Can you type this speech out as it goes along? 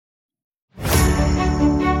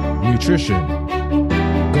nutrition,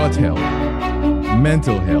 gut health,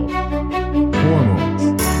 mental health,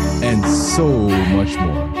 hormones, and so much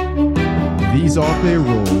more. These all play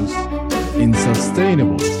roles in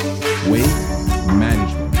sustainable weight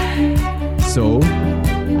management. So,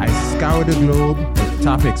 I scour the globe for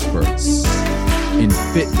top experts in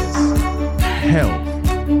fitness, health,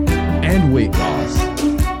 and weight loss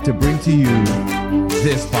to bring to you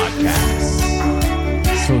this podcast.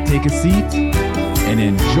 So take a seat and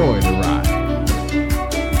enjoy the ride.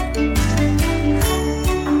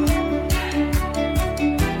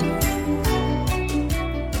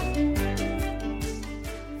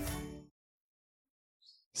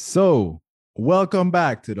 So, welcome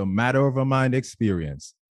back to the Matter of a Mind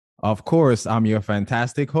experience. Of course, I'm your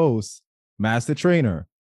fantastic host, master trainer,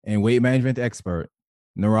 and weight management expert,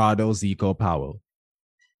 Narado Zico Powell.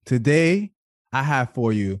 Today, I have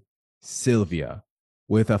for you Sylvia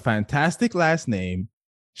with a fantastic last name.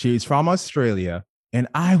 She's from Australia, and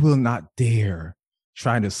I will not dare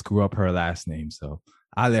try to screw up her last name, so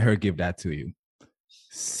I'll let her give that to you.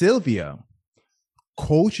 Sylvia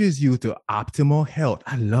coaches you to optimal health.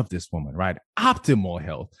 I love this woman, right? Optimal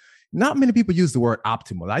health. Not many people use the word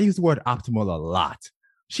optimal. I use the word optimal a lot.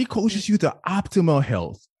 She coaches you to optimal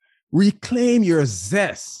health. Reclaim your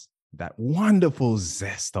zest, that wonderful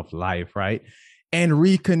zest of life, right? And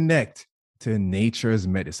reconnect to nature's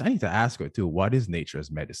medicine. I need to ask her too, what is nature's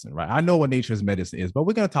medicine, right? I know what nature's medicine is, but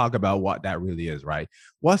we're going to talk about what that really is, right?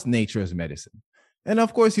 What's nature's medicine? And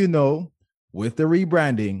of course, you know, with the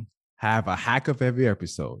rebranding, have a hack of every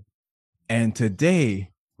episode. And today,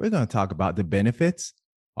 we're going to talk about the benefits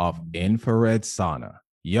of infrared sauna.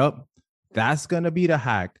 Yup, that's going to be the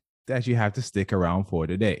hack that you have to stick around for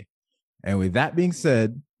today. And with that being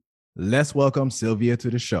said, let's welcome Sylvia to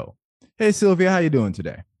the show. Hey, Sylvia, how you doing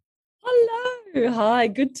today? Hello. Hi.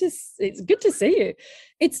 It's good to see you.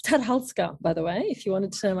 It's Tarchalska, by the way, if you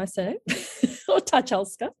wanted to know my surname, or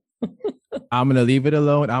Tarchalska. I'm going to leave it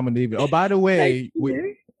alone. Oh, by the way,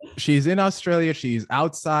 she's in Australia. She's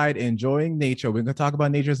outside enjoying nature. We're going to talk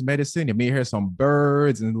about nature's medicine. You may hear some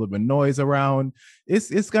birds and a little bit of noise around.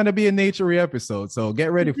 It's going to be a nature-y episode. So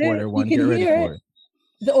get ready for it, everyone. Get ready for it.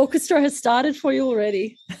 The orchestra has started for you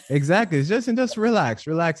already. Exactly. It's just relax.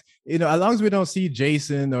 You know, as long as we don't see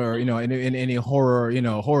Jason or, you know, in any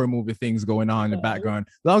horror movie things going on in the background,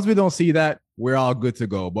 as long as we don't see that, we're all good to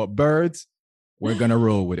go. But birds, we're going to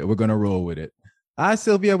roll with it.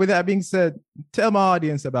 Sylvia, with that being said, tell my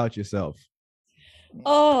audience about yourself.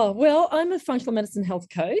 Oh, well, I'm a functional medicine health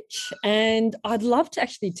coach, and I'd love to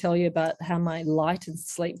actually tell you about how my light and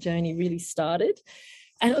sleep journey really started.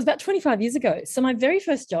 And it was about 25 years ago. So my very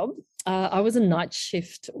first job, I was a night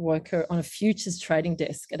shift worker on a futures trading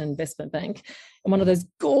desk at an investment bank in one of those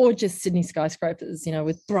gorgeous Sydney skyscrapers, you know,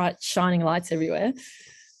 with bright shining lights everywhere.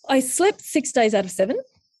 I slept 6 days out of 7.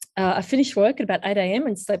 I finished work at about 8 a.m.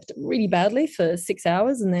 and slept really badly for 6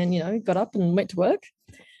 hours, and then, you know, got up and went to work.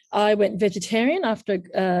 I went vegetarian after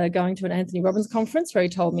going to an Anthony Robbins conference where he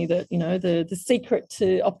told me that, you know, the secret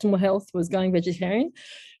to optimal health was going vegetarian.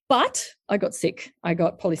 But I got sick. I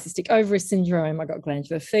got polycystic ovary syndrome. I got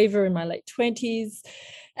glandular fever in my late 20s.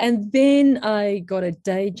 And then I got a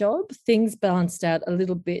day job. Things balanced out a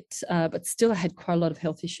little bit, but still I had quite a lot of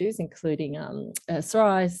health issues, including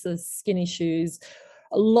psoriasis, skin issues,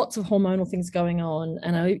 lots of hormonal things going on.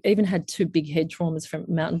 And I even had 2 big head traumas from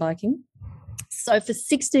mountain biking. So for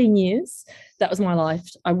 16 years, that was my life.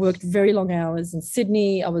 I worked very long hours in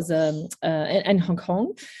Sydney. I was and Hong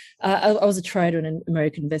Kong. I was a trader in an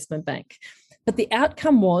American investment bank. But the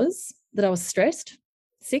outcome was that I was stressed,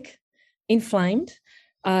 sick, inflamed.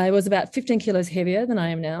 I was about 15 kilos heavier than I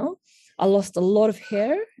am now. I lost a lot of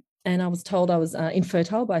hair, and I was told I was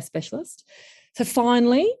infertile by a specialist. So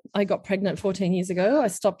finally, I got pregnant 14 years ago. I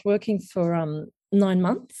stopped working for 9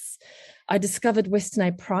 months. I discovered Western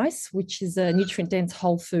A Price, which is a nutrient-dense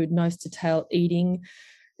whole food, nose-to-tail eating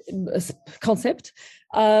concept.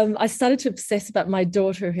 I started to obsess about my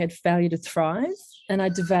daughter who had failure to thrive, and I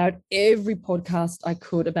devoured every podcast I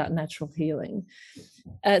could about natural healing.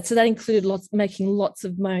 So that included making lots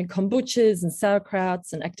of my own kombuchas and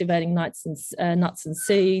sauerkrauts and activating nuts and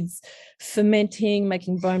seeds, fermenting,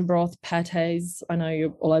 making bone broth, pates. I know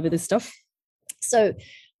you're all over this stuff. So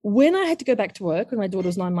when I had to go back to work, when my daughter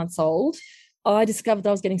was 9 months old, I discovered that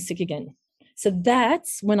I was getting sick again. So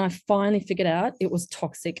that's when I finally figured out it was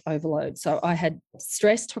toxic overload. So I had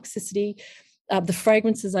stress, toxicity, the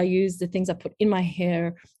fragrances I used, the things I put in my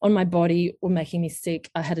hair, on my body were making me sick.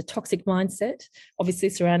 I had a toxic mindset, obviously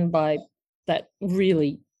surrounded by that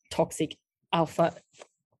really toxic alpha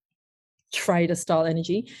trader style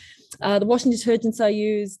energy. The washing detergents I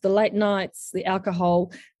use, the late nights, the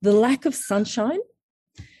alcohol, the lack of sunshine,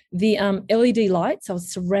 the LED lights. I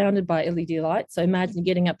was surrounded by LED lights. So imagine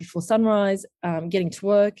getting up before sunrise, getting to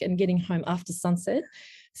work and getting home after sunset,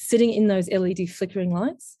 sitting in those LED flickering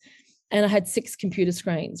lights. And I had 6 computer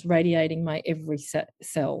screens radiating my every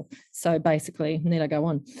cell. So basically, need I go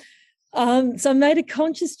on? So I made a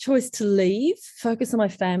conscious choice to leave, focus on my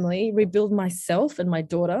family, rebuild myself and my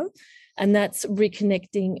daughter. And that's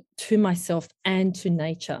reconnecting to myself and to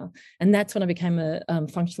nature. And that's when I became a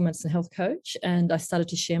functional medicine health coach. And I started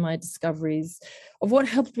to share my discoveries of what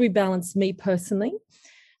helped rebalance me personally.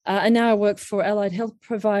 And now I work for allied health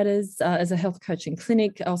providers as a health coaching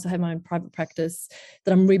clinic. I also have my own private practice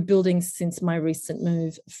that I'm rebuilding since my recent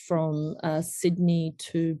move from Sydney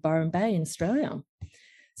to Byron Bay in Australia.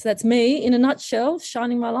 So that's me in a nutshell,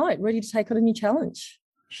 shining my light, ready to take on a new challenge.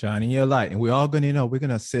 Shining your light, and we're all gonna we're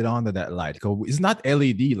gonna sit under that light because it's not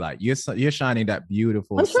LED light. You're shining that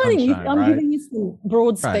beautiful. I'm shining. Sunshine, I'm right? giving you some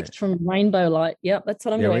broad spectrum rainbow light. Yep, that's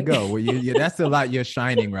what I'm doing. There we go. Well, that's the light you're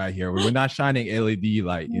shining right here. We're not shining LED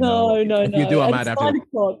light. No. If you do, I might have to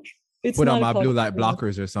put on my blue light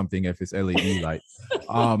blockers or something if it's LED light.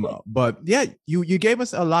 But yeah, you gave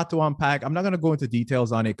us a lot to unpack. I'm not gonna go into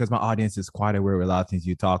details on it because my audience is quite aware of a lot of things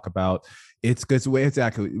you talk about. It's because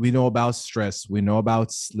exactly we know about stress, we know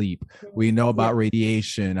about sleep, we know about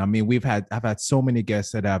radiation. I mean, I've had so many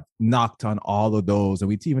guests that have knocked on all of those, and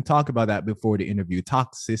we even talk about that before the interview.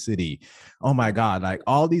 Toxicity, oh my God, like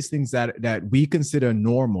all these things that we consider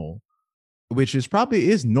normal, which is probably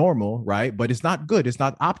is normal, right? But it's not good. It's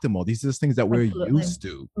not optimal. These are things that we're used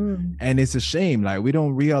to. And it's a shame. Like we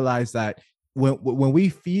don't realize that when we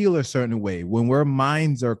feel a certain way, when our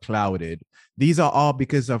minds are clouded, these are all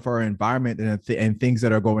because of our environment and things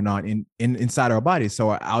that are going on inside our bodies. So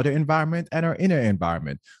our outer environment and our inner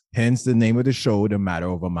environment. Hence the name of the show, The Matter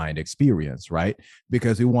of a Mind Experience, right?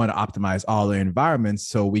 Because we want to optimize all the environments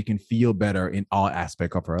so we can feel better in all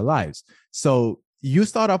aspects of our lives. So you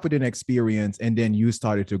start off with an experience and then you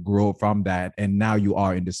started to grow from that. And now you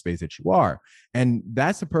are in the space that you are. And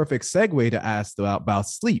that's a perfect segue to ask about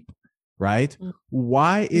sleep, right?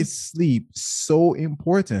 Why is sleep so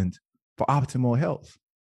important for optimal health?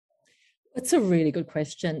 That's a really good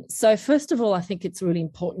question. So first of all, I think it's really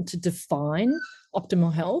important to define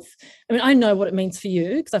optimal health. I mean, I know what it means for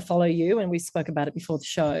you because I follow you and we spoke about it before the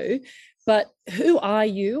show, but who are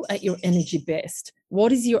you at your energy best?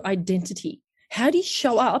 What is your identity? How do you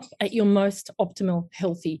show up at your most optimal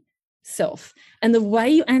healthy self? And the way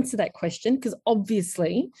you answer that question, because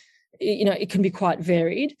obviously, it can be quite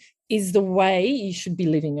varied, is the way you should be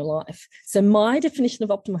living your life. So my definition of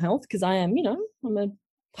optimal health, because I am, I'm a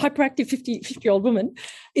hyperactive 50-year-old woman,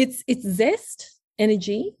 it's zest,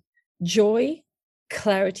 energy, joy,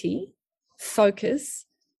 clarity, focus,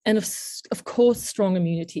 and of course, strong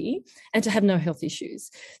immunity, and to have no health issues.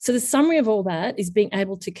 So the summary of all that is being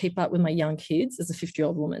able to keep up with my young kids as a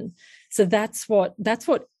 50-year-old woman. So that's what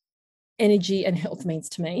energy and health means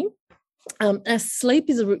to me. Sleep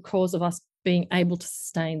is a root cause of us being able to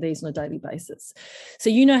sustain these on a daily basis. So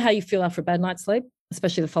you know how you feel after a bad night's sleep,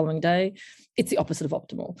 especially the following day. It's the opposite of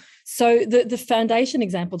optimal. So the foundation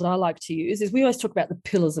example that I like to use is we always talk about the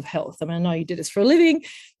pillars of health. I mean, I know you do this for a living.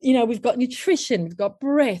 We've got nutrition, we've got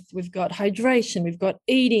breath, we've got hydration, we've got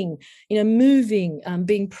eating, moving,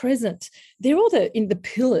 being present. They're all in the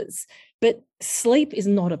pillars, but sleep is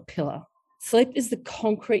not a pillar. Sleep is the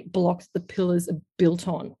concrete blocks the pillars are built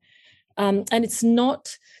on. And it's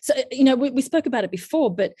not, so, we spoke about it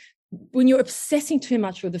before, but when you're obsessing too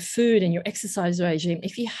much with the food and your exercise regime,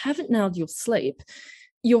 if you haven't nailed your sleep,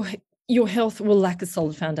 your health will lack a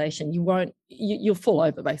solid foundation. You'll fall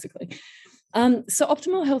over basically. So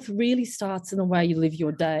optimal health really starts in the way you live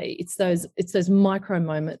your day. It's those micro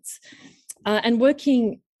moments, and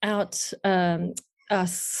working out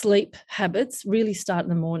sleep habits really start in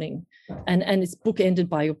the morning, and it's bookended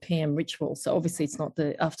by your PM ritual. So obviously it's not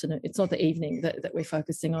the afternoon, it's not the evening that we're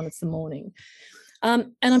focusing on, it's the morning.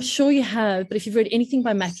 And I'm sure you have, but if you've read anything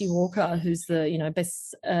by Matthew Walker, who's the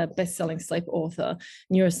best-selling sleep author,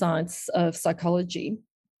 neuroscience of psychology,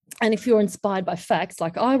 and if you're inspired by facts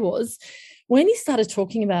like I was, when he started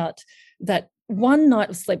talking about that one night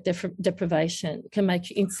of sleep deprivation can make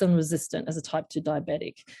you insulin resistant as a type 2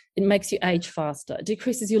 diabetic. It makes you age faster. It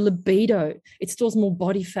decreases your libido. It stores more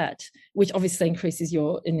body fat, which obviously increases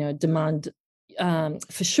your demand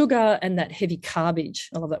for sugar and that heavy garbage.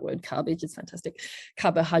 I love that word, garbage. It's fantastic.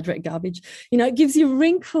 Carbohydrate garbage. It gives you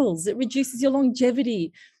wrinkles. It reduces your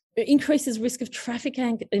longevity. It increases risk of traffic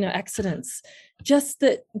accidents. Just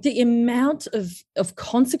the amount of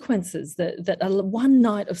consequences that a one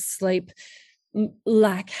night of sleep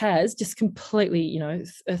lack has just completely,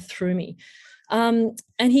 threw me. And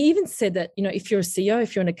he even said that, if you're a CEO,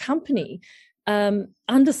 if you're in a company,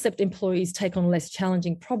 underslept employees take on less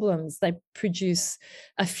challenging problems. They produce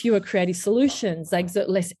fewer creative solutions. They exert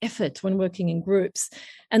less effort when working in groups.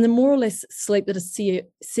 And the more or less sleep that a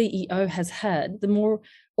CEO has had, the more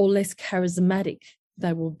or less charismatic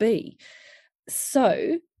they will be.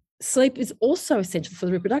 So sleep is also essential for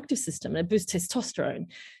the reproductive system, and it boosts testosterone.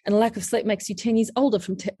 And a lack of sleep makes you 10 years older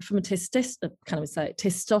from a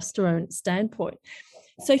testosterone standpoint.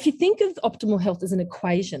 So if you think of optimal health as an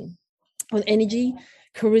equation with energy,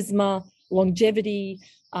 charisma, longevity,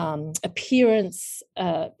 appearance,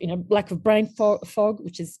 lack of brain fog,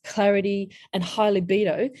 which is clarity, and high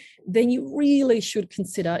libido, then you really should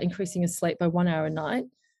consider increasing your sleep by 1 hour a night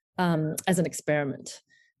as an experiment.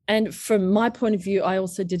 And from my point of view, I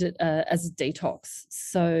also did it as a detox.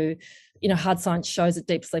 So, hard science shows that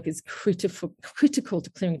deep sleep is critical to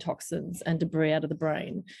clearing toxins and debris out of the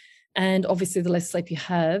brain. And obviously, the less sleep you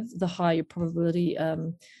have, the higher your probability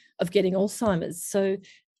of getting Alzheimer's. So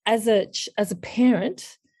as a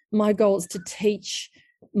parent, my goal is to teach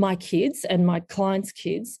my kids and my clients'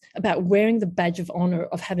 kids about wearing the badge of honor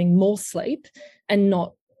of having more sleep and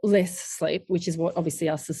not less sleep, which is what obviously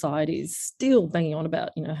our society is still banging on about,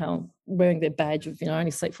 how wearing their badge of, only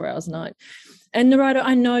sleep 4 hours a night. And Narada,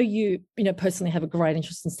 I know you personally have a great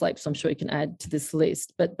interest in sleep, so I'm sure you can add to this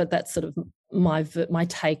list, but that's sort of my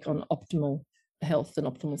take on optimal health and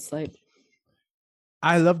optimal sleep.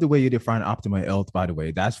 I love the way you define optimal health, by the way.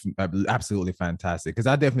 That's absolutely fantastic, because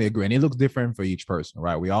I definitely agree. And it looks different for each person,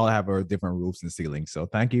 right? We all have our different roofs and ceilings. So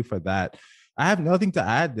thank you for that. I have nothing to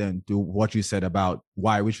add then to what you said about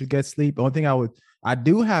why we should get sleep. The only thing I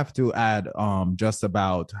do have to add just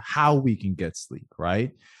about how we can get sleep,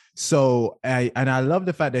 right? So, I love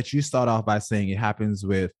the fact that you start off by saying it happens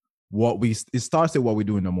with it starts with what we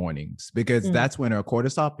do in the mornings, because that's when our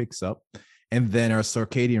cortisol picks up and then our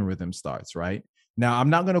circadian rhythm starts, right? Now, I'm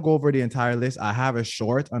not going to go over the entire list. I have a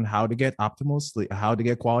short on how to get optimal sleep, how to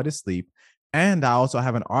get quality sleep. And I also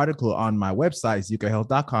have an article on my website,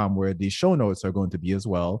 zcahealth.com, where the show notes are going to be as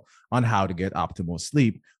well on how to get optimal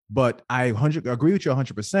sleep. But I agree with you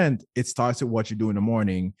 100%. It starts with what you do in the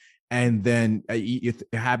morning, and then your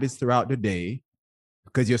habits throughout the day,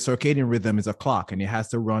 because your circadian rhythm is a clock and it has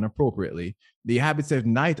to run appropriately. The habits of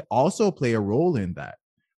night also play a role in that.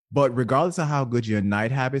 But regardless of how good your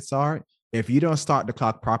night habits are, if you don't start the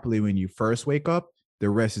clock properly when you first wake up, the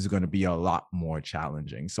rest is going to be a lot more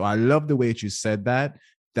challenging. So I love the way that you said that.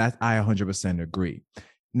 That I 100% agree.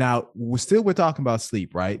 Now, we're talking about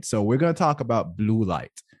sleep, right? So we're going to talk about blue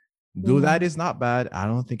light. Blue light is not bad. I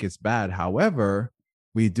don't think it's bad. However,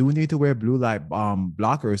 we do need to wear blue light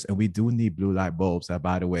blockers, and we do need blue light bulbs.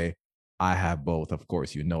 By the way, I have both. Of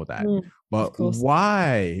course, you know that. But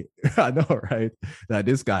why? I know, right? That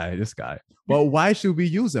this guy. But why should we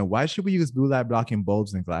use them? Why should we use blue light blocking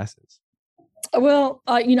bulbs and glasses? Well,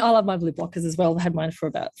 I love my blue blockers as well. I've had mine for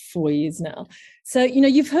about 4 years now. So,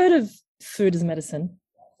 you've heard of food as medicine,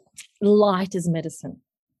 light as medicine.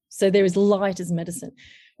 So there is light as medicine.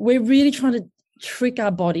 We're really trying to trick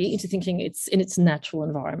our body into thinking it's in its natural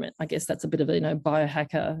environment. I guess that's a bit of a,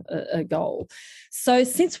 biohacker goal. So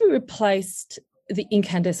since we replaced the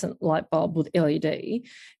incandescent light bulb with LED,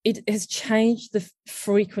 it has changed the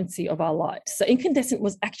frequency of our light. So incandescent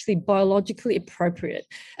was actually biologically appropriate,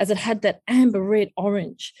 as it had that amber, red,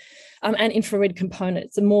 orange, and infrared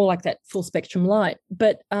components, and more like that full spectrum light.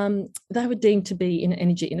 But they were deemed to be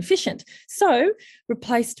energy inefficient. So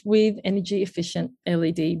replaced with energy efficient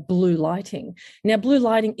LED blue lighting. Now, blue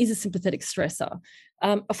lighting is a sympathetic stressor.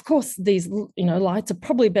 Of course, these lights are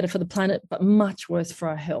probably better for the planet, but much worse for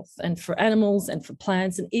our health and for animals and for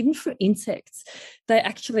plants and even for insects. They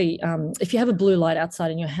actually, if you have a blue light outside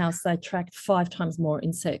in your house, they attract 5 times more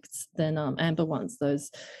insects than amber ones, those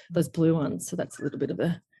blue ones. So that's a little bit of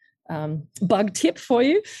a bug tip for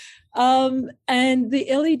you. And the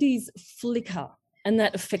LEDs flicker, and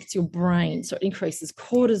that affects your brain. So it increases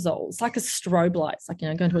cortisol. It's like a strobe light. It's like,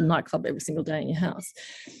 going to a nightclub every single day in your house.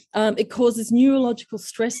 It causes neurological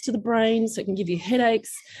stress to the brain, so it can give you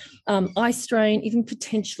headaches, eye strain, even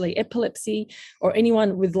potentially epilepsy, or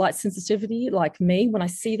anyone with light sensitivity like me. When I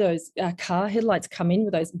see those car headlights come in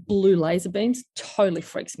with those blue laser beams, totally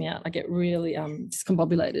freaks me out. I get really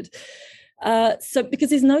discombobulated. So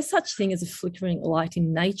because there's no such thing as a flickering light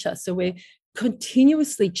in nature. So we're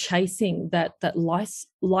continuously chasing that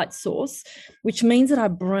light source, which means that our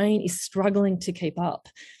brain is struggling to keep up.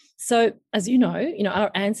 So as you know,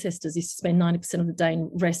 our ancestors used to spend 90% of the day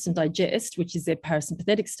in rest and digest, which is their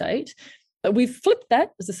parasympathetic state. But we've flipped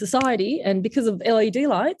that as a society, and because of LED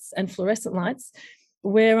lights and fluorescent lights,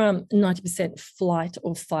 we're 90% flight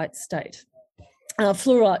or fight state.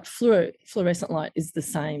 Fluorescent light is the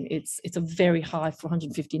same. It's a very high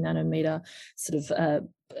 450 nanometer sort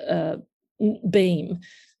of beam,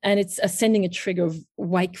 and it's sending a trigger of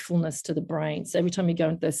wakefulness to the brain. So every time you go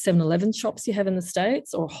into the 7-Eleven shops you have in the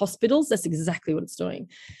States or hospitals, that's exactly what it's doing.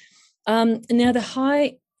 Now, the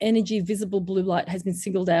high energy visible blue light has been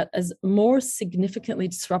singled out as more significantly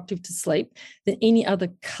disruptive to sleep than any other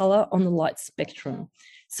color on the light spectrum.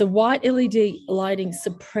 So white LED lighting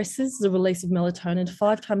suppresses the release of melatonin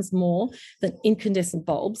 5 times more than incandescent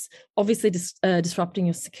bulbs, obviously disrupting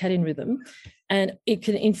your circadian rhythm, and it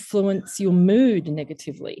can influence your mood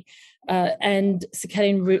negatively. And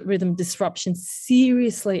circadian rhythm disruption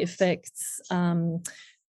seriously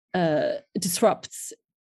disrupts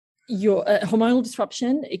your hormonal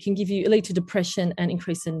disruption. It can lead to depression and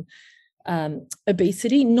increase in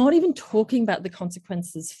obesity, not even talking about the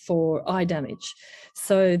consequences for eye damage.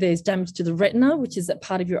 So there's damage to the retina, which is that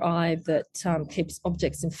part of your eye that keeps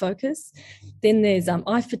objects in focus. Then there's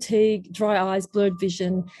eye fatigue, dry eyes, blurred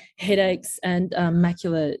vision, headaches, and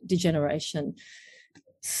macular degeneration.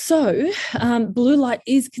 So blue light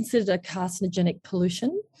is considered a carcinogenic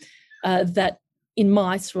pollution that in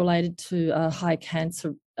mice related to high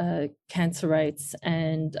cancer rates,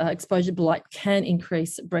 and exposure to blue light can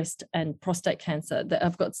increase breast and prostate cancer.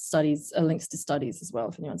 I've got studies, links to studies as well,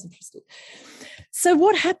 if anyone's interested. So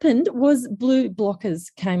what happened was blue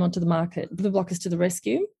blockers came onto the market, blue blockers to the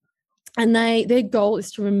rescue, and their goal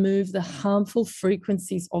is to remove the harmful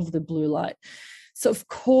frequencies of the blue light. So of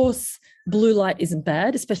course, blue light isn't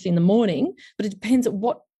bad, especially in the morning, but it depends at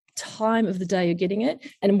what time of the day you're getting it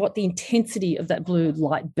and what the intensity of that blue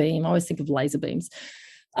light beam. I always think of laser beams.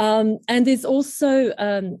 And there's also,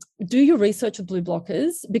 do your research with blue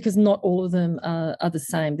blockers, because not all of them are the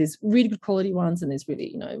same. There's really good quality ones and there's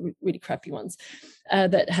really, really crappy ones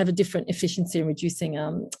that have a different efficiency in reducing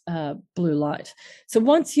blue light. So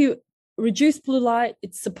once you reduce blue light,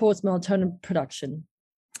 it supports melatonin production.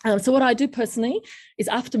 So what I do personally is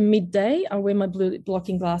after midday, I wear my blue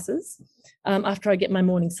blocking glasses after I get my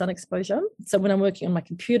morning sun exposure. So when I'm working on my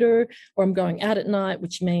computer or I'm going out at night,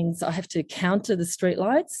 which means I have to counter the street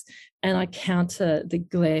lights and I counter the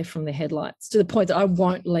glare from the headlights, to the point that I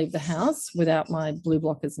won't leave the house without my blue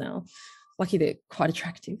blockers now. Lucky they're quite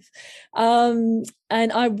attractive. And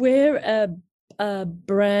I wear a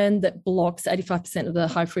brand that blocks 85% of the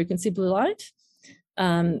high frequency blue light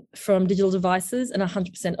from digital devices and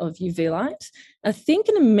 100% of UV light. I think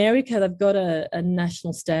in America, they've got a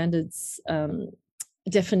national standards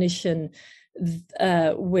definition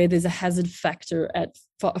where there's a hazard factor at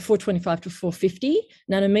 425 to 450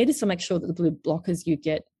 nanometers. So make sure that the blue blockers you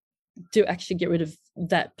get do actually get rid of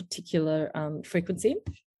that particular frequency.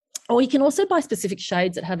 Or you can also buy specific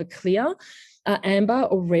shades that have a clear amber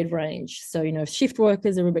or red range. So, shift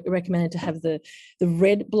workers are recommended to have the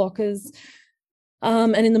red blockers.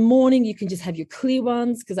 And in the morning, you can just have your clear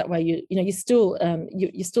ones, because that way you're still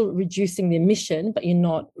reducing the emission, but you're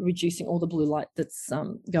not reducing all the blue light that's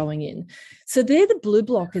going in. So they're the blue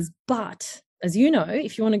blockers. But as you know,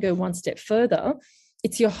 if you want to go one step further,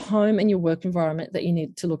 it's your home and your work environment that you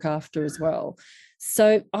need to look after as well.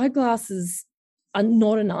 So eyeglasses are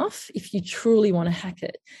not enough if you truly want to hack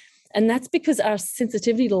it. And that's because our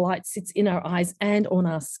sensitivity to light sits in our eyes and on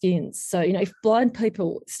our skins. So, if blind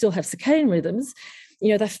people still have circadian rhythms,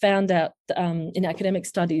 they found out in academic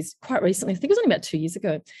studies quite recently, I think it was only about 2 years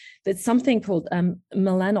ago, that something called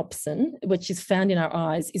melanopsin, which is found in our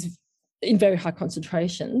eyes, is in very high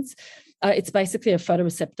concentrations. It's basically a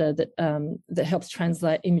photoreceptor that helps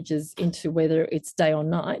translate images into whether it's day or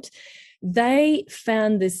night. They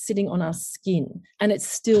found this sitting on our skin, and it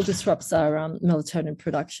still disrupts our melatonin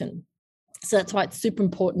production. So that's why it's super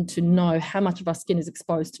important to know how much of our skin is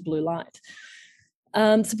exposed to blue light.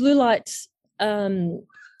 So blue light,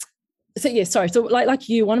 So like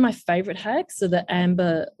you, one of my favorite hacks are the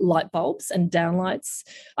amber light bulbs and downlights.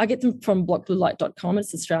 I get them from blockbluelight.com.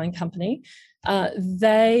 It's an Australian company.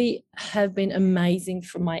 They have been amazing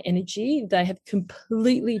for my energy. They have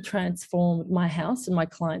completely transformed my house and my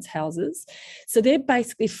clients' houses. So they're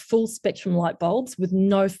basically full spectrum light bulbs with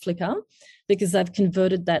no flicker, because they've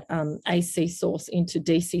converted that AC source into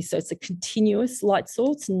DC. So it's a continuous light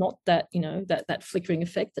source, not that, that flickering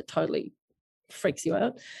effect that totally freaks you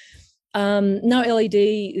out. No LED,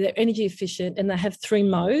 they're energy efficient, and they have 3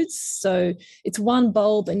 modes. So it's one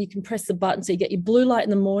bulb, and you can press the button. So you get your blue light in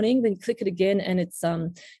the morning, then you click it again, and it's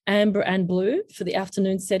amber and blue for the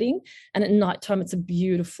afternoon setting. And at nighttime, it's a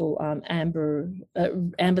beautiful amber/red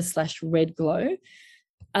glow.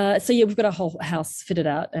 So yeah, we've got a whole house fitted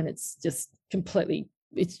out, and it's just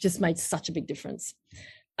made such a big difference.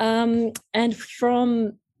 And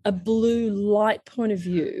from a blue light point of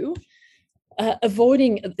view,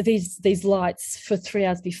 avoiding these lights for 3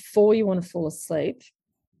 hours before you want to fall asleep.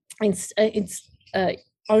 It's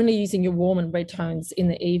only using your warm and red tones in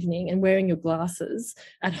the evening and wearing your glasses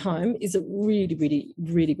at home is a really, really,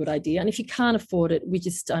 really good idea. And if you can't afford it, we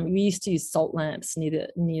used to use salt lamps near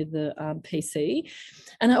the PC.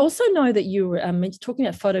 And I also know that you were talking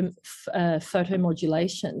about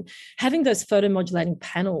photomodulation. Having those photomodulating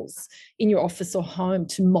panels in your office or home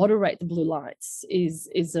to moderate the blue lights is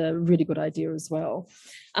a really good idea as well.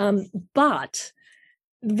 But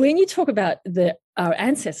when you talk about our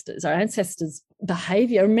ancestors'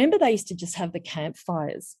 behavior, remember they used to just have the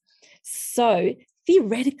campfires. So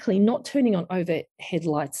theoretically, not turning on overhead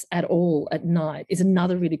lights at all at night is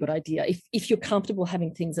another really good idea if you're comfortable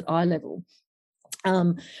having things at eye level.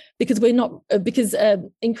 Because we're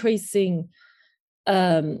increasing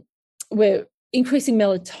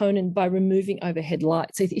melatonin by removing overhead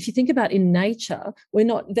light. So if you think about in nature, we're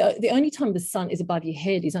not, the only time the sun is above your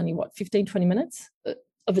head is only 15, 20 minutes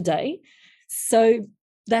of a day. So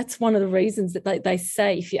that's one of the reasons that they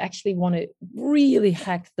say if you actually want to really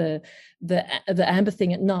hack the amber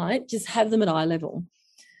thing at night, just have them at eye level.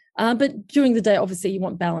 But during the day, obviously, you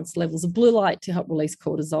want balanced levels of blue light to help release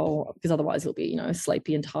cortisol, because otherwise you'll be,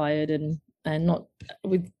 sleepy and tired and not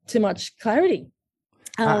with too much clarity.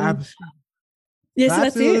 I Yes, I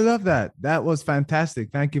absolutely love that. That was fantastic.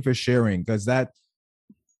 Thank you for sharing, because that's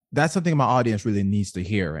something my audience really needs to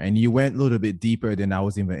hear. And you went a little bit deeper than I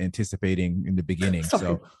was even anticipating in the beginning. Sorry.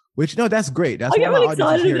 So, that's great. That's why my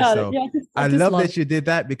audience is here. So I love that you did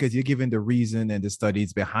that, because you're giving the reason and the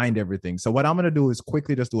studies behind everything. So what I'm going to do is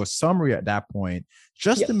quickly just do a summary at that point,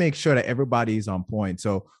 just to make sure that everybody is on point.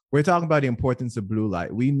 So we're talking about the importance of blue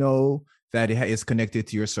light. We know that it is connected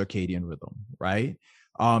to your circadian rhythm, right?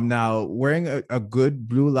 Now wearing a good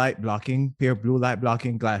pair of blue light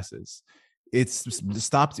blocking glasses,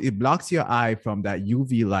 it blocks your eye from that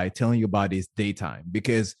UV light telling your body it's daytime.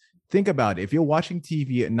 Because think about it, if you're watching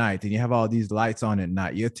TV at night and you have all these lights on at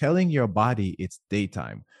night, you're telling your body it's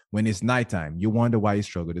daytime. When it's nighttime, you wonder why you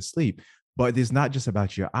struggle to sleep. But it's not just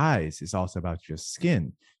about your eyes, it's also about your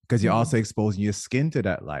skin, because you're also exposing your skin to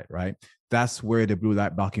that light, right? That's where the blue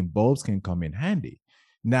light blocking bulbs can come in handy.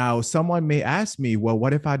 Now, someone may ask me, well,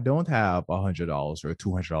 what if I don't have $100 or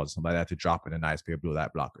 $200, something like that, to drop in a nice pair of blue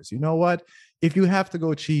light blockers? You know what? If you have to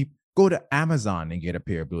go cheap, go to Amazon and get a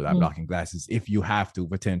pair of blue light blocking glasses if you have to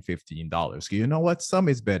for $10, $15. You know what? Some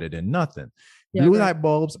is better than nothing. Yeah, blue light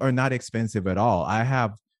bulbs are not expensive at all. I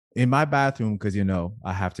have in my bathroom, because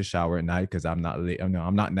I have to shower at night because I'm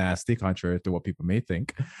not nasty, contrary to what people may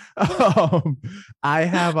think. I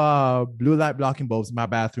have blue light blocking bulbs in my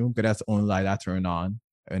bathroom because that's the only light I turn on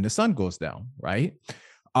and the sun goes down, right?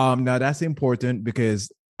 Now that's important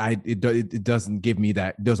because it doesn't give me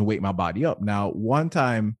that, it doesn't wake my body up. Now, one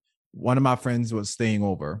time, one of my friends was staying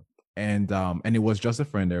over, and it was just a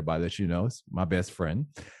friend, everybody that it's my best friend.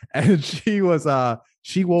 And she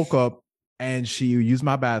woke up and she used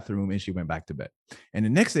my bathroom and she went back to bed. And the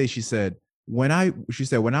next day she said, when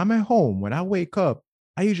I'm at home, when I wake up,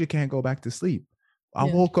 I usually can't go back to sleep. I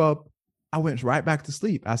woke up, I went right back to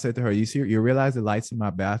sleep. I said to her, you realize the lights in my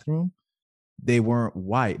bathroom, they weren't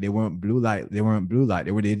white. They weren't blue light. They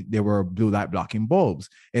were blue light blocking bulbs.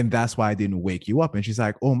 And that's why I didn't wake you up. And she's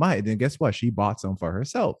like, oh my, then guess what? She bought some for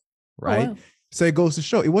herself. Right. Oh, wow. So it goes to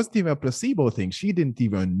show it wasn't even a placebo thing. She didn't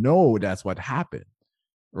even know that's what happened.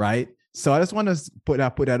 Right. So I just want to put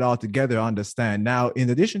that all together, understand. Now, in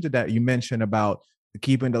addition to that, you mentioned about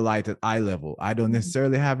keeping the light at eye level. I don't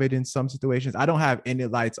necessarily have it in some situations. I don't have any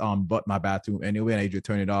lights on but my bathroom anyway. I usually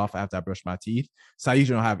turn it off after I brush my teeth. So I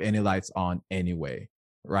usually don't have any lights on anyway.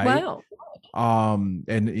 Right. Wow. And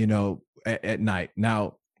at night.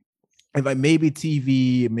 Now, if I maybe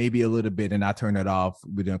TV, maybe a little bit, and I turn it off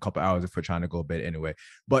within a couple hours if we're trying to go to bed anyway.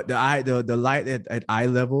 But the light at eye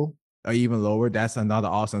level or even lower, that's another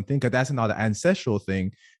awesome thing, because that's another ancestral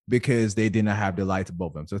thing, because they didn't have the light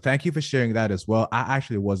above them. So thank you for sharing that as well. I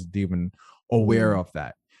actually wasn't even aware of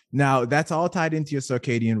that. Now, that's all tied into your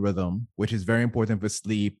circadian rhythm, which is very important for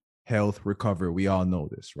sleep, health, recovery. We all know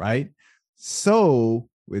this, right? So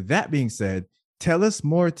with that being said, tell us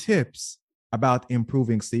more tips about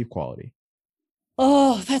improving sleep quality.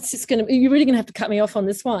 Oh, that's just gonna. You're really gonna have to cut me off on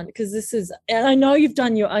this one because this is. And I know you've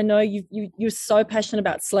done your. I know you're so passionate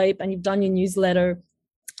about sleep, and you've done your newsletter.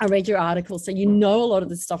 I read your article, so you know a lot of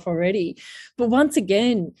this stuff already. But once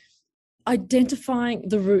again, identifying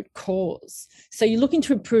the root cause. So you're looking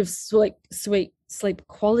to improve sleep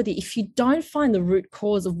quality. If you don't find the root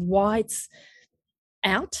cause of why it's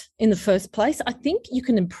out in the first place, I think you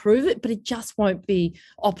can improve it, but it just won't be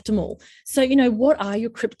optimal. So, what are your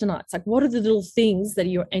kryptonites? Like, what are the little things that are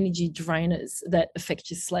your energy drainers that affect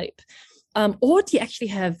your sleep? Or do you actually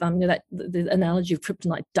have that the analogy of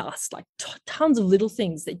kryptonite dust, like tons of little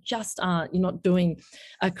things that just aren't, you're not doing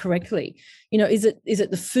correctly? Is it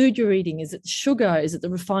the food you're eating? Is it sugar? Is it the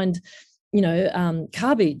refined,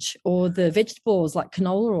 garbage, or the vegetables like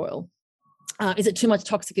canola oil? Is it too much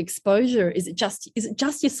toxic exposure? Is it just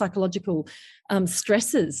your psychological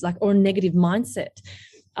stresses, or a negative mindset?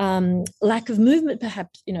 Lack of movement,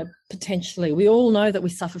 perhaps, potentially. We all know that we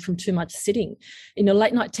suffer from too much sitting.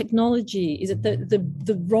 Late night technology. Is it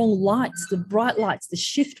the wrong lights, the bright lights, the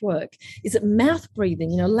shift work? Is it mouth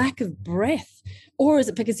breathing, lack of breath? Or is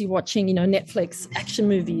it because you're watching, Netflix action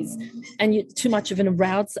movies and you're too much of an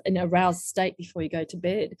aroused state before you go to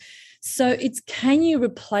bed? So can you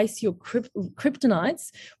replace your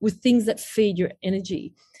kryptonites with things that feed your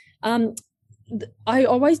energy? I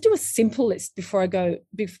always do a simple list before I go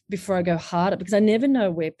harder, because I never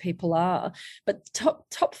know where people are. But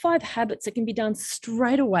top 5 habits that can be done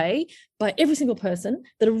straight away by every single person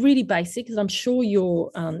that are really basic, because I'm sure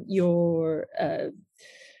your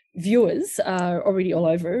viewers are already all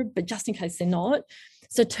over, but just in case they're not.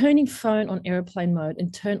 So turning phone on airplane mode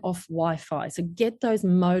and turn off Wi-Fi. So get those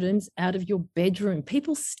modems out of your bedroom.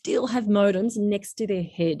 People still have modems next to their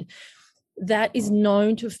head. That is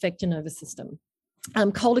known to affect your nervous system.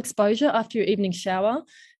 Cold exposure after your evening shower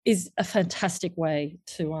is a fantastic way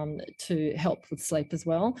to help with sleep as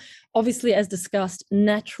well. Obviously, as discussed,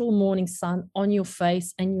 natural morning sun on your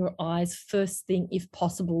face and your eyes first thing if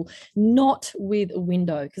possible, not with a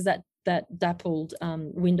window, because that dappled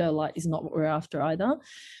window light is not what we're after either.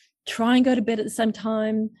 Try and go to bed at the same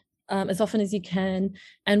time as often as you can,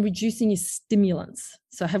 and reducing your stimulants.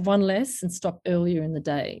 So have one less and stop earlier in the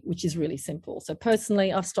day, which is really simple. So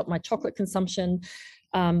personally, I've stopped my chocolate consumption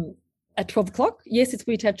at 12 o'clock. Yes, it's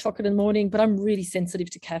weird to have chocolate in the morning, but I'm really sensitive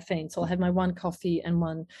to caffeine. So I'll have my one coffee and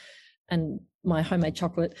my homemade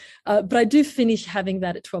chocolate. But I do finish having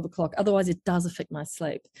that at 12 o'clock. Otherwise, it does affect my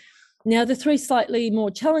sleep. Now, the 3 slightly more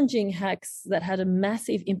challenging hacks that had a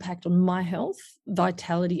massive impact on my health,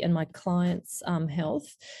 vitality, and my clients'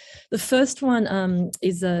 health. The first one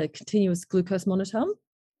is a continuous glucose monitor.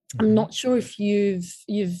 I'm not sure if you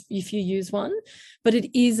use one, but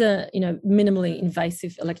it is a minimally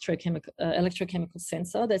invasive electrochemical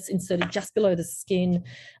sensor that's inserted just below the skin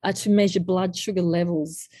to measure blood sugar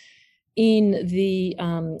levels in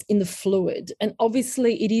the fluid. And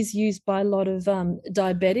obviously it is used by a lot of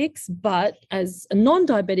diabetics, but as a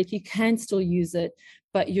non-diabetic you can still use it,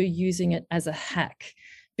 but you're using it as a hack,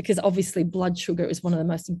 because obviously blood sugar is one of the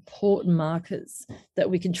most important markers that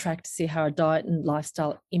we can track to see how our diet and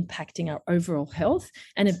lifestyle are impacting our overall health,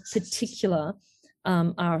 and in particular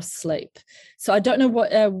our sleep. So I don't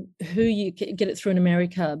know who you get it through in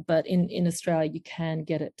America, but in Australia you can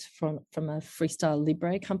get it from a Freestyle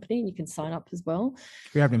Libre company, and you can sign up as well.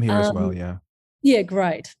 We have them here as well, yeah. Yeah,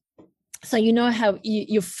 great. So how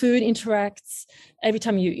your food interacts every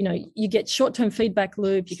time you get short-term feedback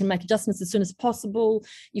loop. You can make adjustments as soon as possible.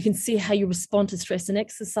 You can see how you respond to stress and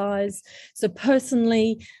exercise. So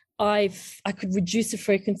personally, I could reduce the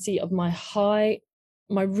frequency of my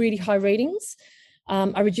really high readings.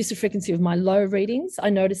 I reduced the frequency of my low readings.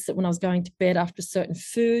 I noticed that when I was going to bed after certain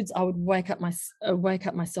foods, I would wake up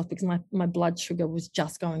myself because my blood sugar was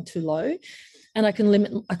just going too low, and I could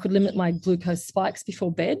limit my glucose spikes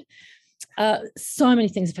before bed. So many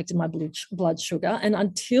things affected my blood sugar, and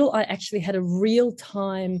until I actually had a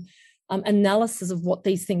real-time analysis of what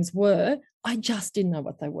these things were, I just didn't know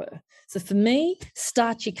what they were. So for me,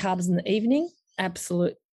 starchy carbs in the evening,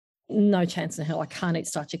 absolute no chance in hell. I can't eat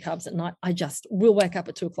starchy carbs at night. I just will wake up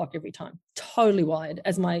at 2 o'clock every time, totally wired,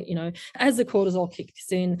 as as the cortisol kicks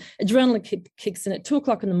in, adrenaline kicks in at 2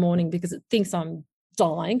 o'clock in the morning because it thinks I'm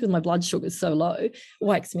dying because my blood sugar is so low,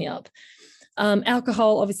 wakes me up.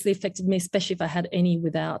 Alcohol obviously affected me, especially if I had any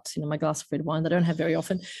without, my glass of red wine that I don't have very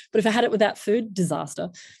often. But if I had it without food,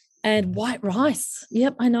 disaster. And white rice.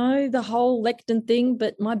 Yep, I know the whole lectin thing,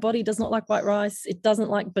 but my body does not like white rice. It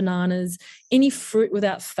doesn't like bananas, any fruit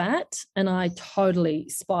without fat. And I totally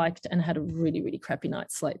spiked and had a really, really crappy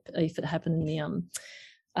night's sleep if it happened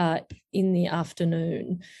in the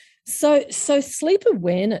afternoon. So sleep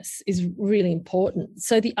awareness is really important.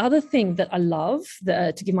 So the other thing that I love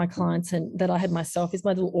to give my clients and that I had myself is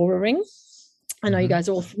my little Aura ring. I know you guys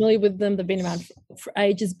are all familiar with them. They've been around for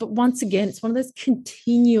ages, but once again, it's one of those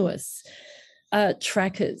continuous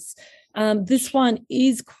trackers. This one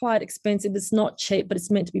is quite expensive. It's not cheap, but it's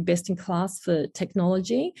meant to be best in class for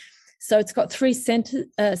technology. So it's got 3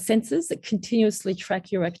 sensors that continuously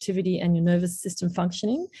track your activity and your nervous system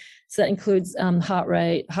functioning. So that includes heart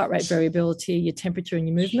rate variability, your temperature, and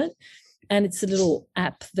your movement. And it's a little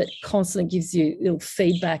app that constantly gives you little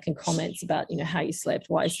feedback and comments about, how you slept,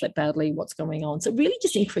 why you slept badly, what's going on. So it really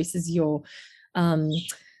just increases your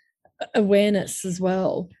awareness as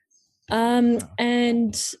well.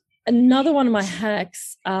 And another one of my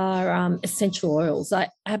hacks are essential oils. I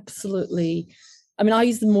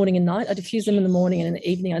use them morning and night. I diffuse them in the morning, and in the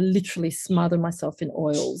evening, I literally smother myself in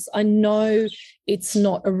oils. I know it's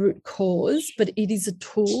not a root cause, but it is a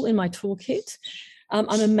tool in my toolkit. I'm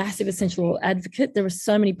a massive essential oil advocate. There are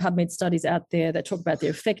so many PubMed studies out there that talk about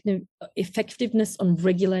their effectiveness on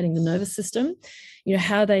regulating the nervous system,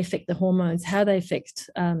 how they affect the hormones, how they affect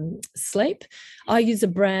sleep. I use a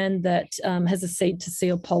brand that has a seed to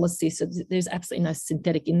seal policy, so there's absolutely no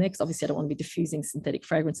synthetic in there, because obviously I don't want to be diffusing synthetic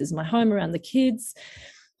fragrances in my home around the kids.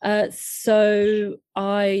 So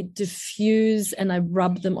I diffuse and I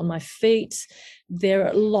rub them on my feet. There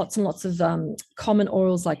are lots and lots of common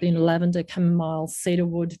oils like lavender, chamomile,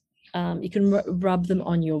 cedarwood. You can rub them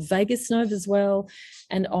on your vagus nerve as well,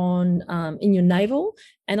 and on in your navel.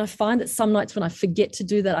 And I find that some nights when I forget to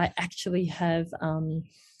do that, I actually have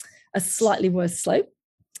a slightly worse sleep,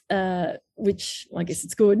 which I guess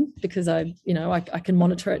it's good because I can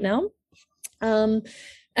monitor it now.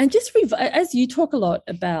 And just as you talk a lot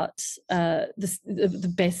about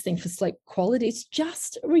the best thing for sleep quality, it's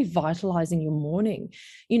just revitalizing your morning.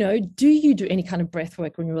 Do you do any kind of breath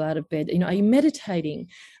work when you're out of bed? Are you meditating?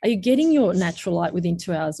 Are you getting your natural light within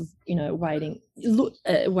 2 hours of waking?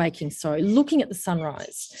 Looking at the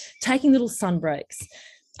sunrise, taking little sun breaks.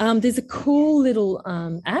 There's a cool little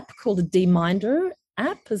app called the D-Minder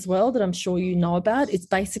app as well that I'm sure you know about. It's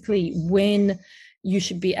basically when you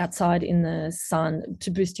should be outside in the sun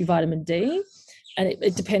to boost your vitamin D. And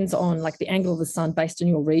it depends on the angle of the sun based on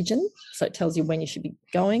your region. So it tells you when you should be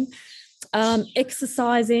going.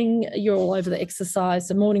 Exercising, you're all over the exercise.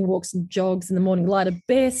 So morning walks and jogs in the morning light are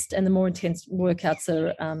best, and the more intense workouts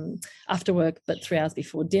are after work, but 3 hours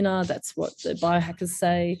before dinner. That's what the biohackers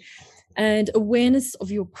say. And awareness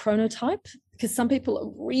of your chronotype, because some people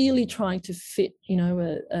are really trying to fit,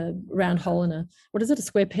 a round hole in a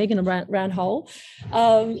square peg in a round hole.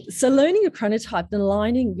 So learning your chronotype and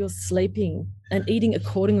aligning your sleeping and eating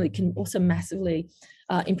accordingly can also massively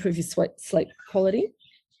improve your sleep quality.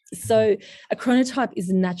 So a chronotype is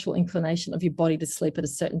a natural inclination of your body to sleep at a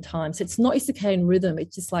certain time. So it's not your circadian rhythm.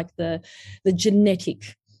 It's just like the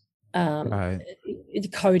genetic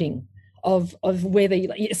coding of whether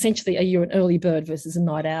essentially are you an early bird versus a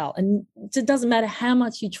night owl. And it doesn't matter how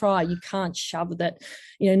much you try, you can't shove that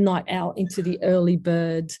night owl into the early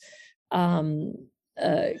bird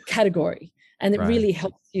category. And it really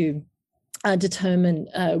helps you determine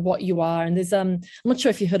what you are. And there's I'm not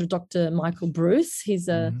sure if you heard of Dr. Michael Bruce. He's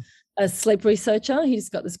a sleep researcher. He's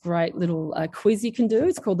got this great little quiz you can do.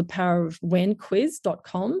 It's called the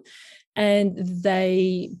powerofwhenquiz.com. And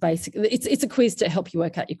they basically, it's a quiz to help you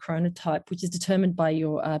work out your chronotype, which is determined by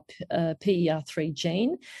your PER3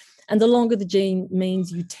 gene. And the longer the gene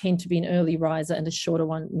means you tend to be an early riser, and a shorter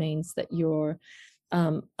one means that you're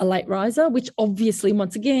a late riser, which obviously,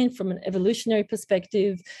 once again, from an evolutionary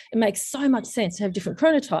perspective, it makes so much sense to have different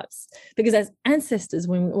chronotypes, because as ancestors,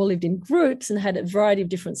 when we all lived in groups and had a variety of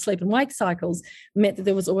different sleep and wake cycles, meant that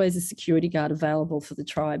there was always a security guard available for the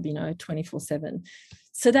tribe, 24/7.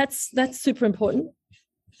 So that's super important.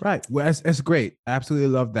 Right. Well, that's great. I absolutely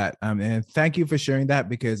love that. And thank you for sharing that,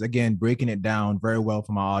 because again, breaking it down very well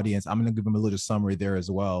for my audience. I'm going to give them a little summary there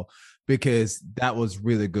as well, because that was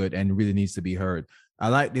really good and really needs to be heard. I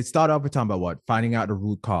like to start off with talking about finding out the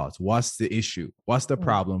root cause. What's the issue? What's the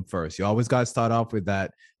problem first? You always got to start off with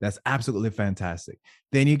that. That's absolutely fantastic.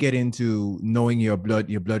 Then you get into knowing your blood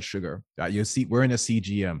sugar. We're in a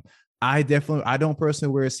CGM. I don't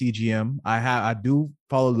personally wear a CGM. I do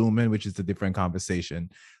follow Lumen, which is a different conversation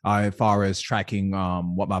as far as tracking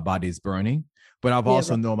what my body is burning. But I've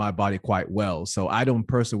also know my body quite well. So I don't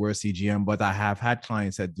personally wear a CGM, but I have had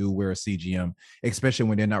clients that do wear a CGM, especially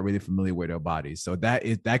when they're not really familiar with their bodies. So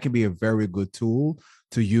that can be a very good tool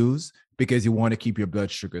to use, because you want to keep your blood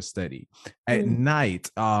sugar steady. At night,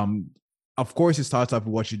 of course, it starts off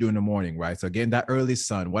with what you do in the morning, right? So again, that early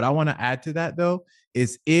sun. What I want to add to that, though,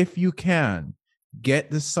 is if you can,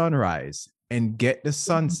 get the sunrise and get the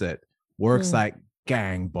sunset works like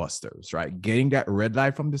gangbusters, right? Getting that red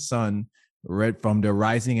light from the sun, red from the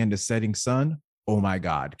rising and the setting sun, oh my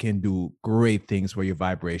God, can do great things for your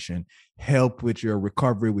vibration, help with your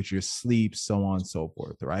recovery, with your sleep, so on and so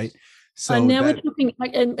forth, right? So and now we're talking,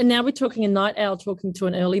 and now we're talking a night owl talking to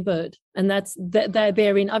an early bird, and that's they're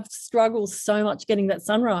therein. I've struggled so much getting that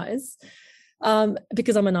sunrise,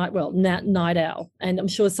 because I'm a night owl, and I'm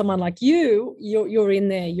sure someone like you're in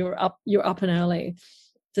there, you're up and early.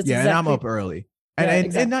 That's and I'm up early.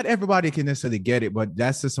 And not everybody can necessarily get it, but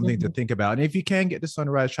that's just something to think about. And if you can get the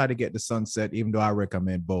sunrise, try to get the sunset, even though I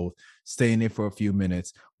recommend both. Stay in there for a few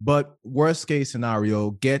minutes. But worst case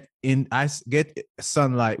scenario, get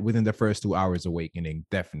sunlight within the first 2 hours awakening,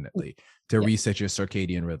 definitely, to reset your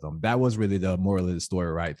circadian rhythm. That was really the moral of the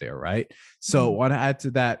story right there, right? So want to add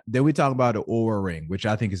to that, then we talk about the Oura Ring, which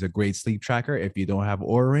I think is a great sleep tracker. If you don't have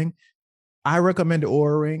Oura Ring, I recommend the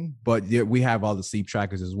Oura Ring, but we have all the sleep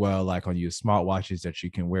trackers as well, like on your smartwatches that you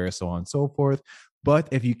can wear, so on and so forth. But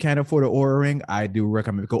if you can't afford an Oura Ring, I do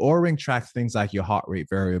recommend, because Oura Ring tracks things like your heart rate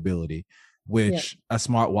variability, which a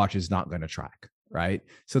smartwatch is not going to track, right?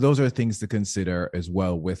 So those are things to consider as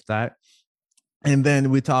well with that. And then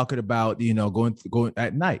we're talking about, going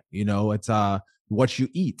at night, it's what you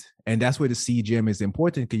eat. And that's where the CGM is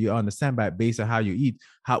important, because you understand that based on how you eat,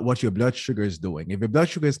 what your blood sugar is doing. If your blood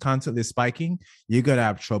sugar is constantly spiking, you're going to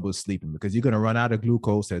have trouble sleeping, because you're going to run out of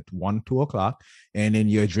glucose at 1, 2 o'clock. And then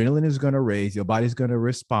your adrenaline is going to raise. Your body's going to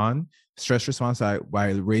respond, stress response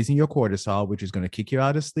by raising your cortisol, which is going to kick you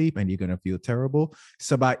out of sleep, and you're going to feel terrible.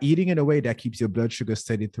 So by eating in a way that keeps your blood sugar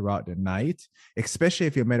steady throughout the night, especially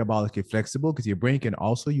if you're metabolically flexible, because your brain can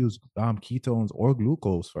also use ketones or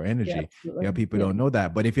glucose for energy. People don't know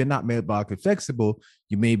that. But if you're not metabolically flexible,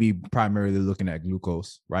 you may be primarily looking at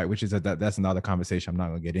glucose, right? Which is that's another conversation I'm not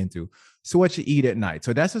going to get into. So what you eat at night.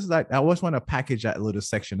 So that's just like, I always want to package that little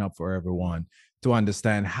section up for everyone to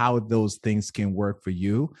understand how those things can work for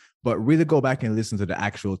you, but really go back and listen to the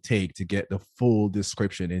actual take to get the full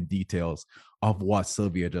description and details of what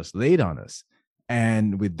Sylvia just laid on us.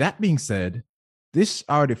 And with that being said, this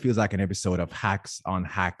already feels like an episode of hacks on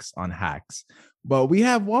hacks on hacks, but we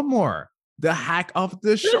have one more, the hack of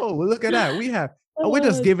the show. Look at that. We're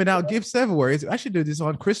just giving out gifts everywhere. I should do this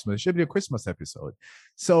on Christmas. It should be a Christmas episode.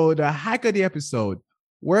 So the hack of the episode,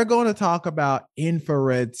 we're going to talk about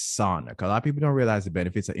infrared sauna, because a lot of people don't realize the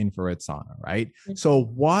benefits of infrared sauna, right? So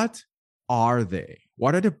what are they?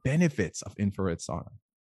 What are the benefits of infrared sauna?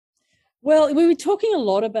 Well, we were talking a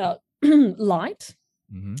lot about light.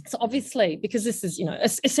 So obviously, because this is,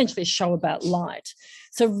 essentially a show about light.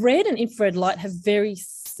 So red and infrared light have very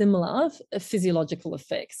similar physiological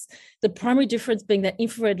effects. The primary difference being that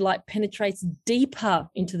infrared light penetrates deeper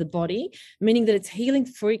into the body, meaning that its healing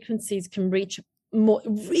frequencies can reach more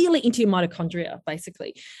really into your mitochondria,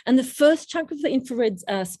 basically. And the first chunk of the infrared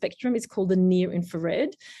spectrum is called the near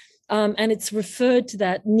infrared. And it's referred to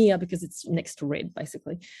that near because it's next to red,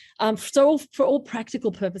 basically. So for all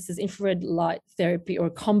practical purposes, infrared light therapy, or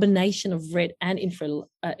a combination of red and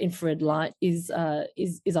infrared light, is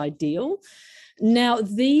ideal. Now,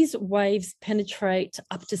 these waves penetrate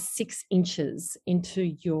up to 6 inches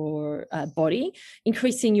into your body,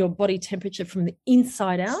 increasing your body temperature from the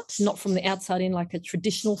inside out, not from the outside in, like a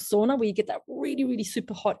traditional sauna where you get that really, really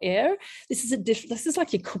super hot air. This is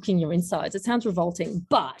like you're cooking your insides. It sounds revolting,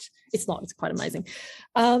 but it's not. It's quite amazing.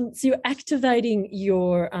 So you're activating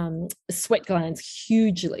your sweat glands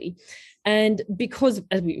hugely. And because,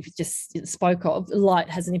 as we just spoke of, light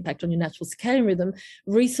has an impact on your natural circadian rhythm,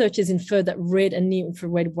 researchers infer that red and near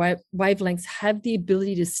infrared wavelengths have the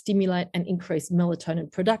ability to stimulate and increase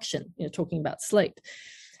melatonin production, talking about sleep.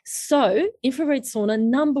 So infrared sauna,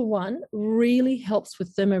 number one, really helps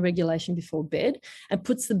with thermoregulation before bed and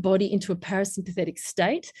puts the body into a parasympathetic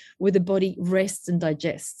state where the body rests and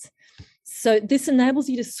digests. So this enables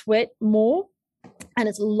you to sweat more, and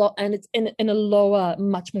it's in a lower,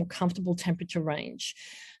 much more comfortable temperature range,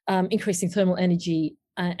 increasing thermal energy,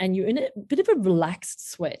 and you're in a bit of a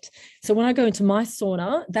relaxed sweat. So when I go into my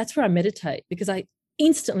sauna, that's where I meditate, because I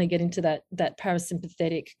instantly get into that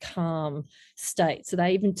parasympathetic calm state. So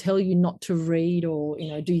they even tell you not to read or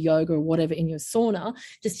do yoga or whatever in your sauna,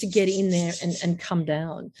 just to get in there and come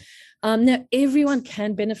down. Now, everyone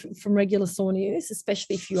can benefit from regular sauna use,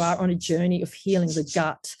 especially if you are on a journey of healing the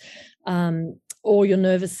gut, or your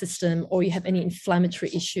nervous system, or you have any inflammatory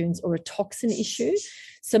issues or a toxin issue.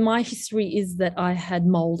 So my history is that I had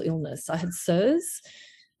mold illness. I had SIRS.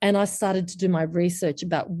 And I started to do my research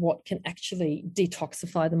about what can actually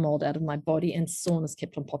detoxify the mold out of my body, and saunas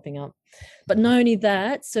kept on popping up. But not only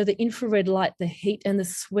that, so the infrared light, the heat and the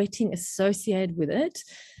sweating associated with it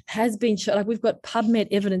has been shown. Like, we've got PubMed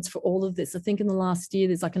evidence for all of this. I think in the last year,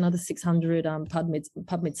 there's like another 600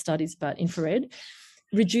 PubMed studies about infrared.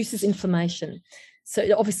 Reduces inflammation. So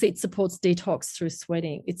obviously it supports detox through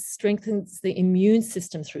sweating. It strengthens the immune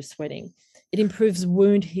system through sweating. It improves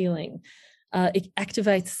wound healing. It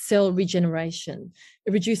activates cell regeneration.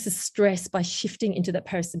 It reduces stress by shifting into that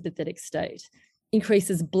parasympathetic state,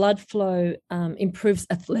 increases blood flow, improves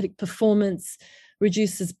athletic performance,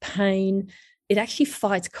 reduces pain. It actually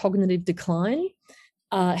fights cognitive decline,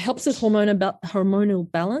 helps with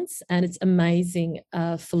hormonal balance, and it's amazing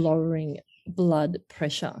for lowering blood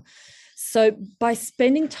pressure. So by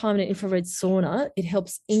spending time in an infrared sauna, it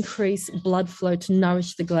helps increase blood flow to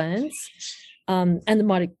nourish the glands and the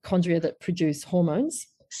mitochondria that produce hormones.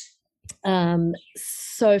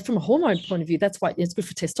 So from a hormone point of view, that's why it's good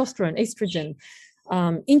for testosterone, estrogen,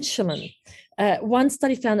 insulin. One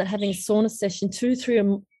study found that having a sauna session 2, 3,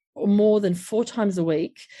 or more than 4 times a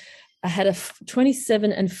week had a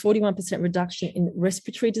 27 and 41% reduction in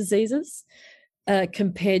respiratory diseases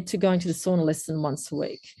compared to going to the sauna less than once a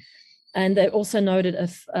week. And they also noted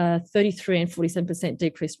a 33 and 47%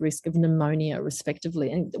 decreased risk of pneumonia,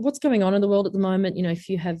 respectively. And what's going on in the world at the moment, you know, if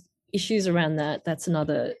you have issues around that, that's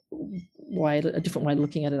another way, a different way of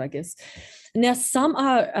looking at it, I guess. Now, some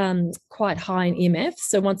are quite high in EMF.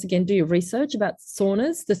 So once again, do your research about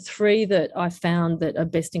saunas. The 3 that I found that are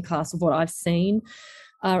best in class of what I've seen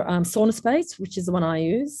are Sauna Space, which is the one I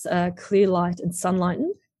use, Clear Light and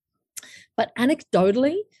Sunlighten. But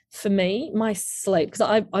anecdotally, for me, my sleep, because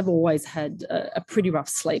I've always had a pretty rough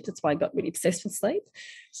sleep. That's why I got really obsessed with sleep.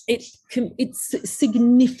 It's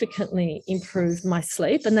significantly improved my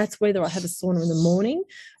sleep, and that's whether I have a sauna in the morning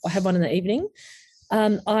or have one in the evening.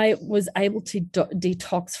 I was able to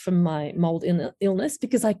detox from my mold illness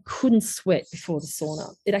because I couldn't sweat before the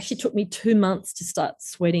sauna. It actually took me 2 months to start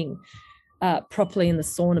sweating properly in the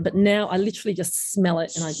sauna, but now I literally just smell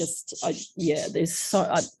it, and there's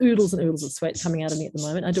oodles and oodles of sweat coming out of me at the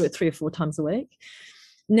moment. I do it 3 or 4 times a week.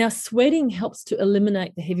 Now, sweating helps to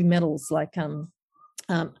eliminate the heavy metals like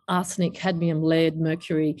arsenic, cadmium, lead,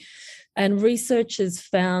 mercury, and researchers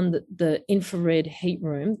found that the infrared heat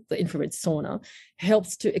room, the infrared sauna,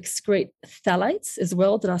 helps to excrete phthalates as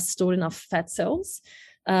well that are stored in our fat cells,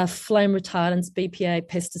 flame retardants, BPA,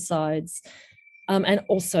 pesticides, and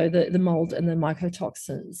also the mold and the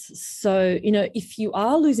mycotoxins. So, you know, if you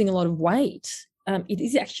are losing a lot of weight, it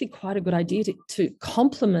is actually quite a good idea to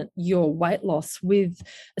complement your weight loss with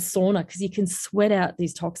a sauna, because you can sweat out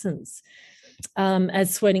these toxins.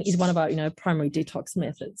 As sweating is one of our, you know, primary detox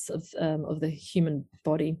methods of the human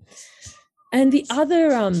body. And the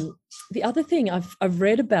other thing I've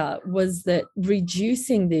read about was that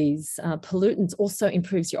reducing these pollutants also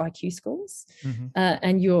improves your IQ scores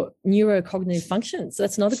and your neurocognitive function. So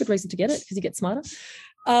that's another good reason to get it, because you get smarter.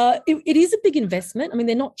 It is a big investment. I mean,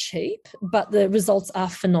 they're not cheap, but the results are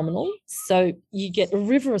phenomenal. So you get a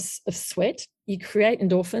river of sweat, you create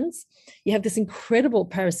endorphins, you have this incredible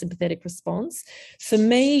parasympathetic response. For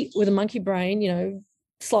me, with a monkey brain, you know,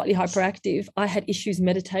 slightly hyperactive, I had issues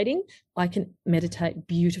meditating. I can meditate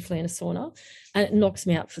beautifully in a sauna, and it knocks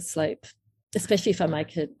me out for sleep, especially if I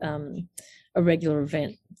make it a regular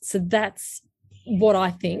event. So that's what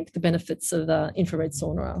I think the benefits of the infrared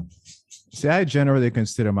sauna are. See, I generally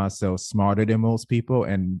consider myself smarter than most people,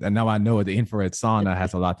 and now I know the infrared sauna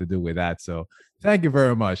has a lot to do with that. So thank you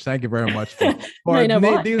very much. Thank you very much for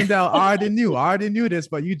dealing down. I already knew this,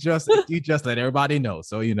 but you just let everybody know.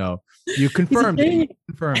 So, you know, you confirmed it.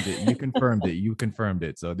 You confirmed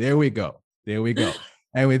it. So there we go.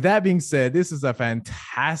 And with that being said, this is a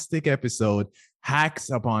fantastic episode. Hacks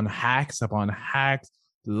upon hacks upon hacks,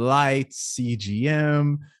 light,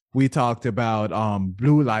 CGM. We talked about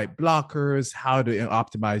blue light blockers, how to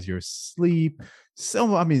optimize your sleep.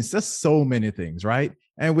 So, I mean, it's just so many things, right?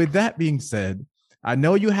 And with that being said, I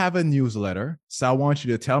know you have a newsletter, so I want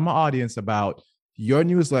you to tell my audience about your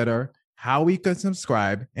newsletter, how we can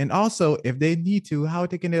subscribe, and also if they need to, how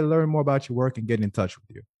they can learn more about your work and get in touch with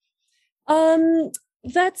you.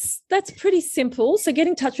 That's pretty simple. So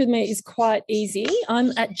getting in touch with me is quite easy.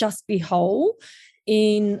 I'm at Just Be Whole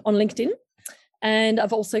on LinkedIn. And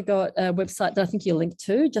I've also got a website that I think you'll link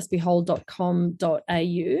to,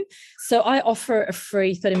 justbewhole.com.au. So I offer a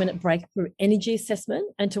free 30-minute breakthrough energy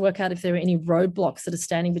assessment, and to work out if there are any roadblocks that are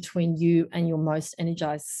standing between you and your most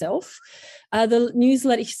energized self. The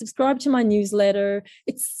newsletter, if you subscribe to my newsletter,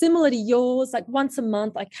 it's similar to yours. Like once a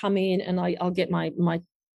month I come in and I'll get my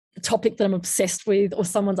topic that I'm obsessed with, or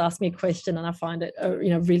someone's asked me a question and I find it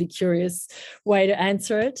a really curious way to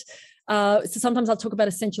answer it. So sometimes I'll talk about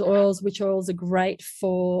essential oils, which oils are great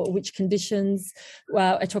for which conditions.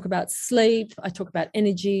 I talk about sleep, I talk about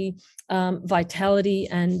energy, vitality,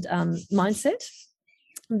 and mindset,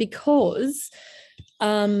 because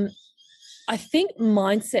I think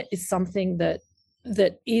mindset is something that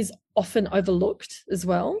is often overlooked as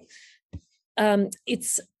well.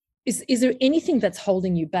 Is there anything that's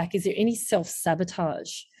holding you back? Is there any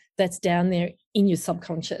self-sabotage that's down there in your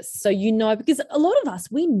subconscious? So, because a lot of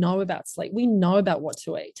us, we know about sleep, we know about what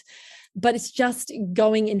to eat, but it's just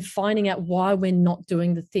going and finding out why we're not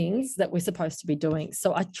doing the things that we're supposed to be doing.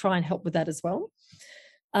 So I try and help with that as well.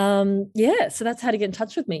 So that's how to get in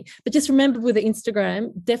touch with me. But just remember, with the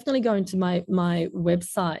Instagram, definitely go into my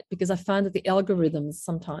website, because I find that the algorithms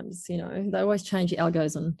sometimes, they always change the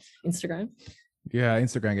algos on Instagram. Yeah,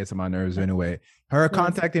 Instagram gets on my nerves anyway. Her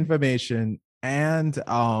contact information and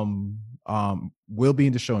will be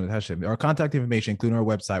in the show notes. Our contact information, including our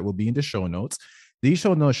website, will be in the show notes. These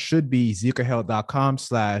show notes should be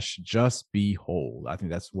zeekahealth.com/justbewhole. I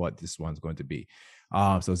think that's what this one's going to be.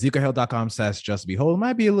 So zeekahealth.com/justbewhole. It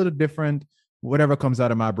might be a little different. Whatever comes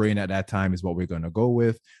out of my brain at that time is what we're going to go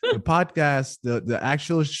with. The podcast, the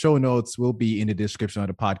actual show notes will be in the description of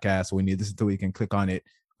the podcast. When you listen to it, you can click on it,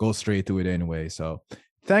 go straight to it anyway. So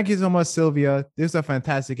thank you so much, Sylvia. This is a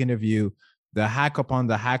fantastic interview. The hack upon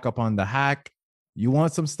the hack upon the hack. You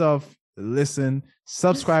want some stuff? Listen,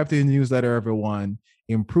 subscribe to the newsletter, everyone.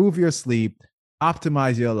 Improve your sleep,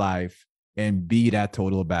 optimize your life, and be that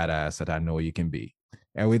total badass that I know you can be.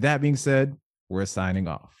 And with that being said, we're signing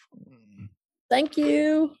off. Thank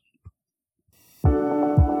you.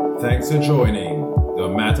 Thanks for joining the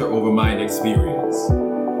Matter Over Mind experience.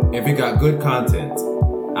 If you got good content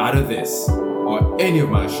out of this or any of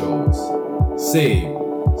my shows, save,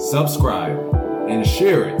 subscribe, and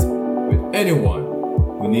share it with anyone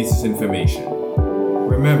who needs this information.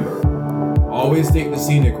 Remember, always take the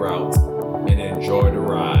scenic route and enjoy the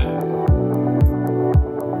ride.